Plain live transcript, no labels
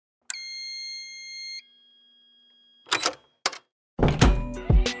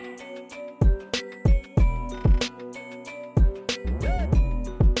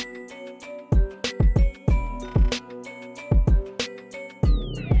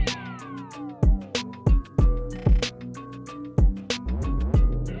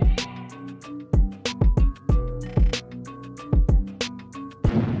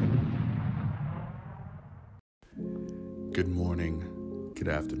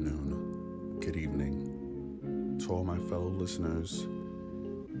afternoon, good evening to all my fellow listeners.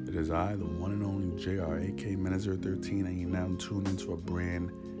 It is I, the one and only JR, aka Manager13, and you're now tuned into a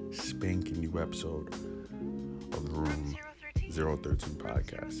brand spanking new episode of the Room 013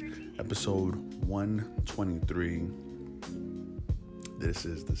 podcast. Episode 123. This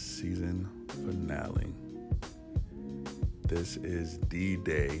is the season finale. This is the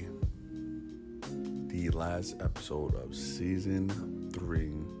day, the last episode of season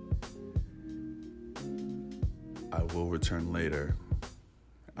 3. I will return later.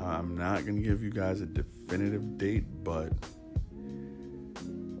 I'm not going to give you guys a definitive date, but,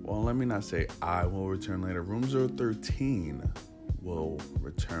 well, let me not say I will return later. Room 013 will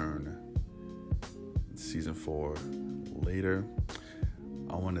return in season 4 later.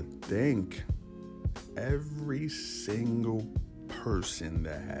 I want to thank every single person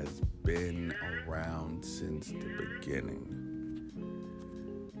that has been around since the beginning.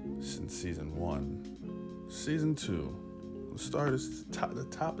 Since season 1. Season 2. Let's start at the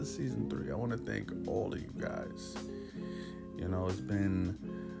top of season 3. I want to thank all of you guys. You know, it's been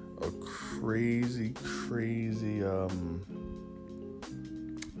a crazy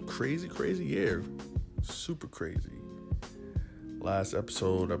year. Super crazy. Last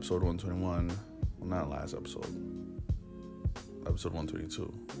episode 121. Well, not last episode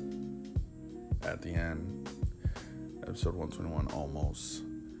 122. At the end, episode 121 almost.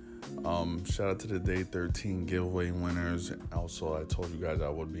 Shout out to the Day 13 giveaway winners. Also, I told you guys I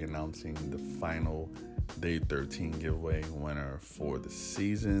would be announcing the final Day 13 giveaway winner for the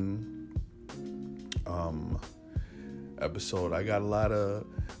season. Episode. I got a lot of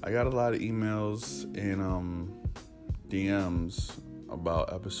emails and DMs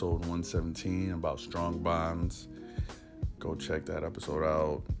about episode 117 about strong bonds. Go check that episode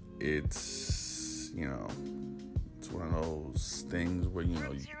out. It's one of those things where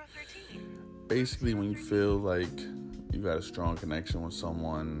basically when you feel like you got a strong connection with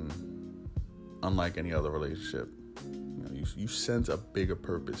someone, unlike any other relationship, you sense a bigger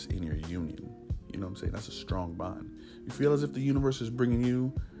purpose in your union. You know what I'm saying? That's a strong bond. You feel as if the universe is bringing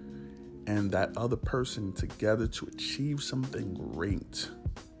you and that other person together to achieve something great.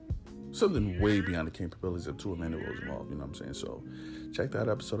 Something way beyond the capabilities of two individuals involved. You know what I'm saying? So check that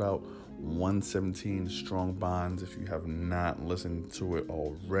episode out. 117 Strong Bonds, if you have not listened to it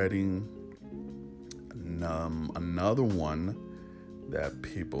already. Another one that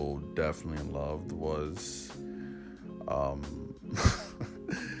people definitely loved was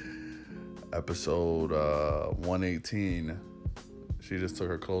episode 118. She just took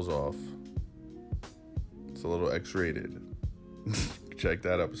her clothes off. It's a little X-rated. Check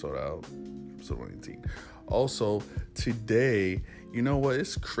that episode out. Episode 118. Also, today, you know what?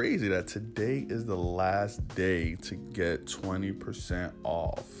 It's crazy that today is the last day to get 20%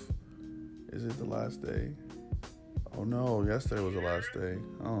 off. Is it the last day? Oh no, yesterday was the last day.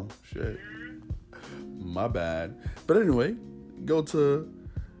 Oh shit. My bad. But anyway, go to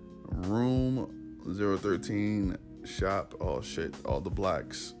Room 013 shop. Oh shit, all the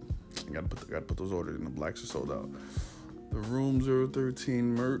blacks. I gotta put those orders in. The blacks are sold out. The Room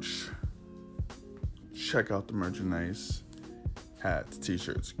 013 merch. Check out the merchandise. Hats,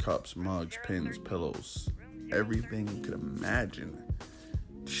 t-shirts, cups, mugs, pins, pillows. Everything you could imagine.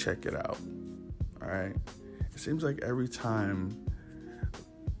 Check it out. Alright? It seems like every time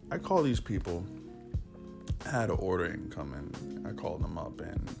I call these people, I had an order incoming. I called them up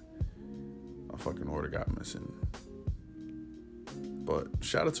and a fucking order got missing. But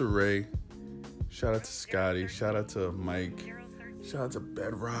shout out to Ray. Shout out to Scotty. Shout out to Mike. Shout out to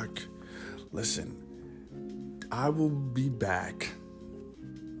Bedrock. Listen, I will be back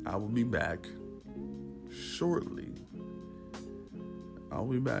shortly.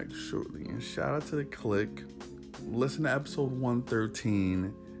 And shout out to the Click. Listen to episode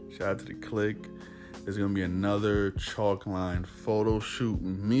 113. Shout out to the Click. There's going to be another chalk line photo shoot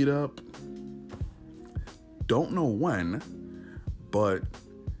meetup. Don't know when, but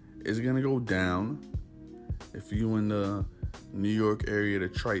it's going to go down. If you in the New York area, the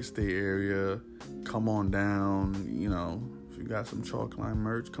Tri-State area, come on down. If you got some chalk line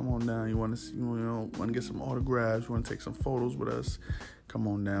merch, come on down. You want to see, want to get some autographs, you want to take some photos with us, come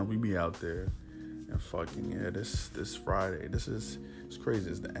on down. We be out there. And fucking yeah, this Friday. It's crazy.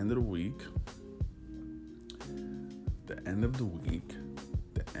 It's the end of the week. The end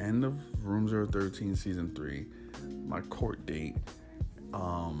of Room 013 season 3. My court date.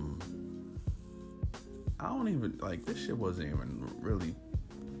 I don't even this shit wasn't even really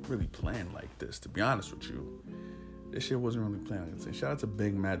planned like this, to be honest with you. This shit wasn't really planned. Like I say, shout out to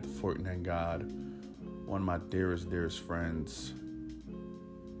Big Matt, the Fortnite God, one of my dearest friends.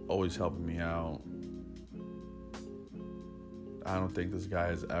 always helping me out. I don't think this guy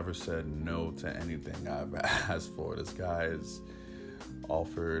has ever said no to anything I've asked for. This guy has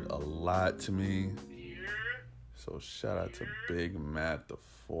offered a lot to me. So shout out to Big Matt, the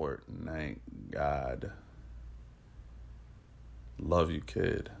Fortnite God. Love you,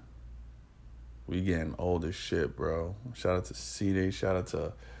 kid. We getting old as shit, bro. Shout out to CJ. Shout out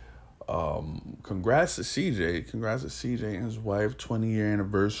to congrats to CJ. Congrats to CJ and his wife. 20-year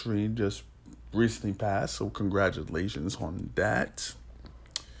anniversary just recently passed. So congratulations on that.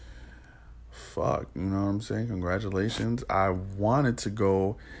 Fuck, you know what I'm saying? Congratulations. I wanted to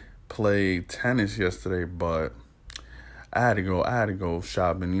go play tennis yesterday, but I had to go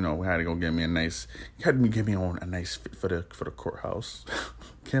shopping. You know, I had to go get me a nice fit for the courthouse.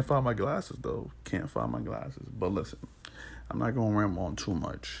 Can't find my glasses though. But listen, I'm not gonna ramble on too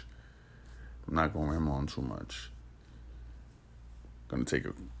much. Gonna take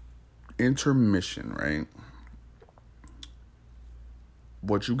a intermission, right?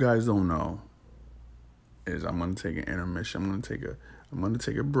 What you guys don't know is I'm gonna take an intermission. I'm gonna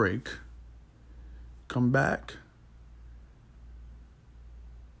take a break. Come back.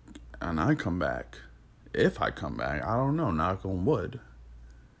 And I come back. If I come back, I don't know, knock on wood.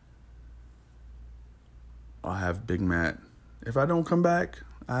 I'll have Big Matt. If I don't come back,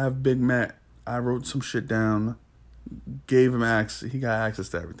 I have Big Matt. I wrote some shit down. Gave him access. He got access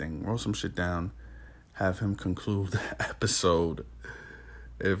to everything. Wrote some shit down. Have him conclude the episode.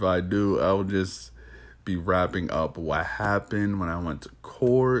 If I do, I'll just be wrapping up what happened when I went to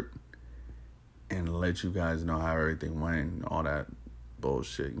court. And let you guys know how everything went and all that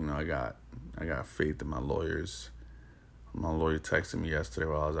bullshit. You know, I got faith in my lawyers. My lawyer texted me yesterday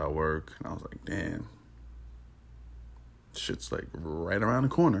while I was at work, and I was like, damn, shit's like right around the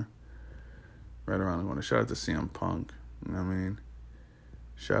corner. Shout out to CM Punk. You know what I mean?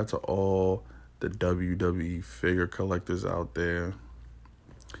 Shout out to all the WWE figure collectors out there.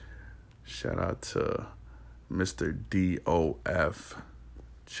 Shout out to Mr. DOF.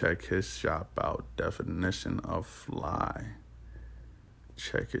 Check his shop out. Definition of Fly.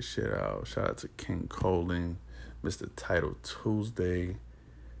 Check his shit out. Shout out to King Coling, Mr. Title Tuesday.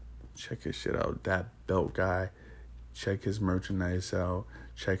 Check his shit out. That Belt Guy. Check his merchandise out.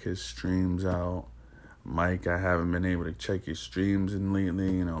 Check his streams out. Mike, I haven't been able to check your streams in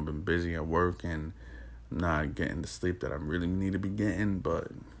lately. You know, I've been busy at work and not getting the sleep that I really need to be getting, but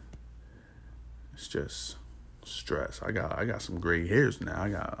it's just stress. I got some gray hairs now. I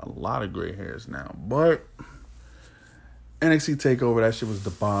got a lot of gray hairs now, but NXT TakeOver, that shit was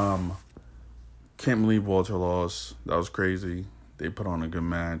the bomb. Can't believe Walter lost. That was crazy. They put on a good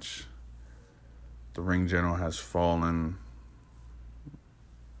match. The ring general has fallen.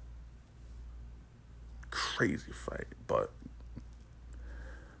 Crazy fight, but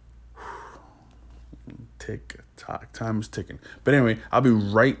tick-tock. Time is ticking. But anyway, I'll be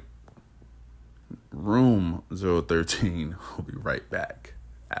right. Room 013. We'll be right back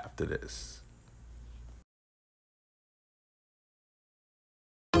after this.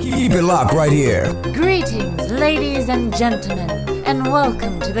 Keep it locked right here. Greetings, ladies and gentlemen, and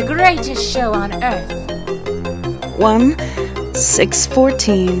welcome to the greatest show on earth.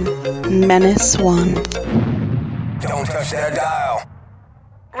 1614 Menace 1. Don't touch that dial.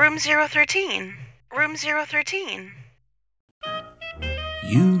 Room 013. Room 013.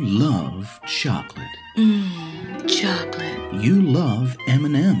 You love chocolate. Chocolate. You love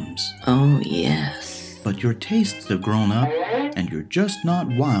M&Ms. Oh, yes. But your tastes have grown up, and you're just not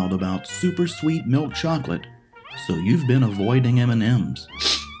wild about super sweet milk chocolate, so you've been avoiding M&Ms.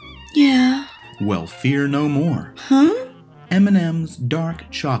 Yeah. Well, fear no more. Huh? M&M's Dark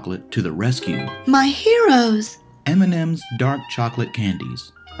Chocolate to the rescue. My heroes. M&M's Dark Chocolate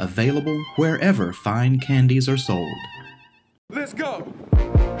Candies. Available wherever fine candies are sold. Let's go.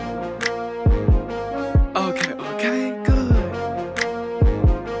 Okay, good.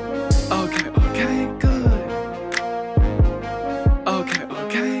 Okay, good.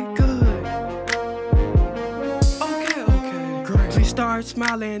 Okay, good. Okay, great. Please start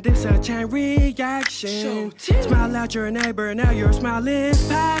smiling, this a chain reaction. Smile at your neighbor, now your smile is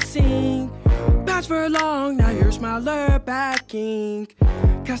passing. Pass for long, now your smiler backing.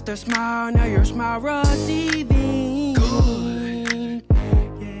 Cast a smile, now your smile receiving. Good.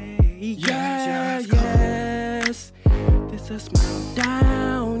 Yeah, yes. This a smile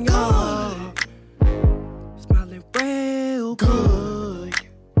down, y'all. Smiling real good.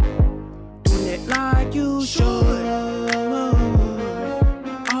 Doing it like you should.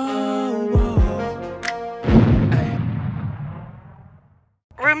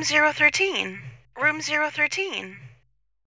 Room 013. Room 013.